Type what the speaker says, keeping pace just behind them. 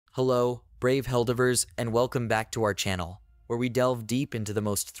Hello, brave Helldivers, and welcome back to our channel, where we delve deep into the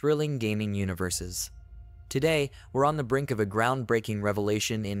most thrilling gaming universes. Today, we're on the brink of a groundbreaking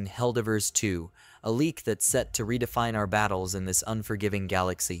revelation in Helldivers 2, a leak that's set to redefine our battles in this unforgiving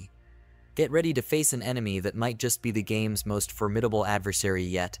galaxy. Get ready to face an enemy that might just be the game's most formidable adversary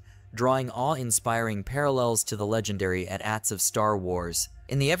yet, drawing awe-inspiring parallels to the legendary AT-ATs of Star Wars.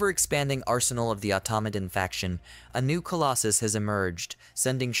 In the ever-expanding arsenal of the Automaton faction, a new Colossus has emerged,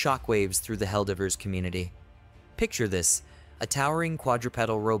 sending shockwaves through the Helldivers community. Picture this: a towering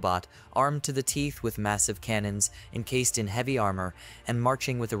quadrupedal robot, armed to the teeth with massive cannons, encased in heavy armor, and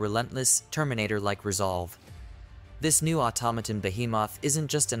marching with a relentless, Terminator-like resolve. This new automaton behemoth isn't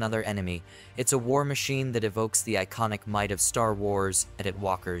just another enemy, it's a war machine that evokes the iconic might of Star Wars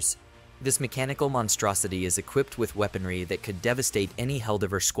AT-ATs. This mechanical monstrosity is equipped with weaponry that could devastate any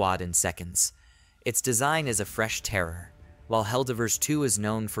Helldiver squad in seconds. Its design is a fresh terror. While Helldivers 2 is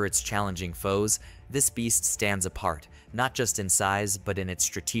known for its challenging foes, this beast stands apart, not just in size, but in its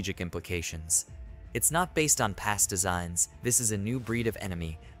strategic implications. It's not based on past designs. This is a new breed of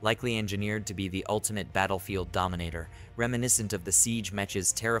enemy, likely engineered to be the ultimate battlefield dominator, reminiscent of the Siege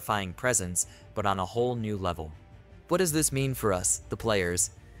Mech's terrifying presence, but on a whole new level. What does this mean for us, the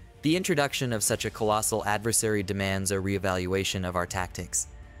players? The introduction of such a colossal adversary demands a reevaluation of our tactics.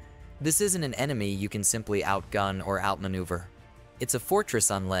 This isn't an enemy you can simply outgun or outmaneuver. It's a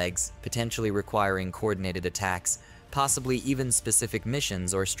fortress on legs, potentially requiring coordinated attacks, possibly even specific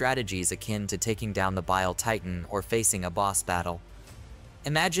missions or strategies akin to taking down the Bile Titan or facing a boss battle.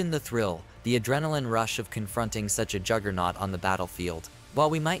 Imagine the thrill, the adrenaline rush of confronting such a juggernaut on the battlefield. While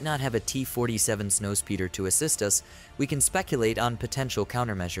we might not have a T-47 snowspeeder to assist us, we can speculate on potential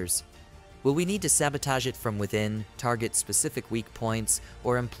countermeasures. Will we need to sabotage it from within, target specific weak points,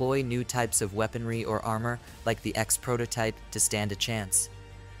 or employ new types of weaponry or armor, like the X prototype, to stand a chance?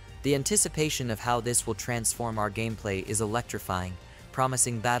 The anticipation of how this will transform our gameplay is electrifying,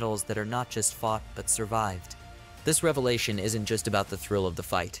 promising battles that are not just fought but survived. This revelation isn't just about the thrill of the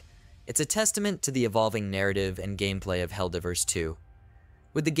fight. It's a testament to the evolving narrative and gameplay of Helldivers 2.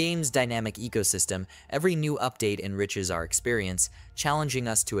 With the game's dynamic ecosystem, every new update enriches our experience, challenging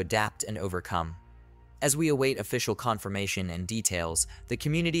us to adapt and overcome. As we await official confirmation and details, the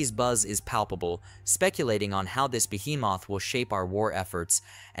community's buzz is palpable, speculating on how this behemoth will shape our war efforts,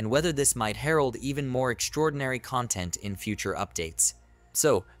 and whether this might herald even more extraordinary content in future updates.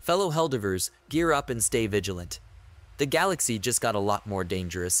 So, fellow Helldivers, gear up and stay vigilant. The galaxy just got a lot more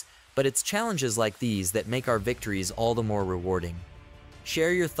dangerous, but it's challenges like these that make our victories all the more rewarding.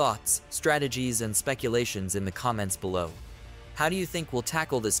 Share your thoughts, strategies, and speculations in the comments below. How do you think we'll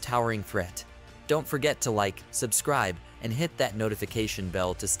tackle this towering threat? Don't forget to like, subscribe, and hit that notification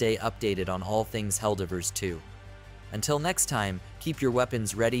bell to stay updated on all things Helldivers 2. Until next time, keep your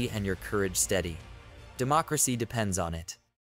weapons ready and your courage steady. Democracy depends on it.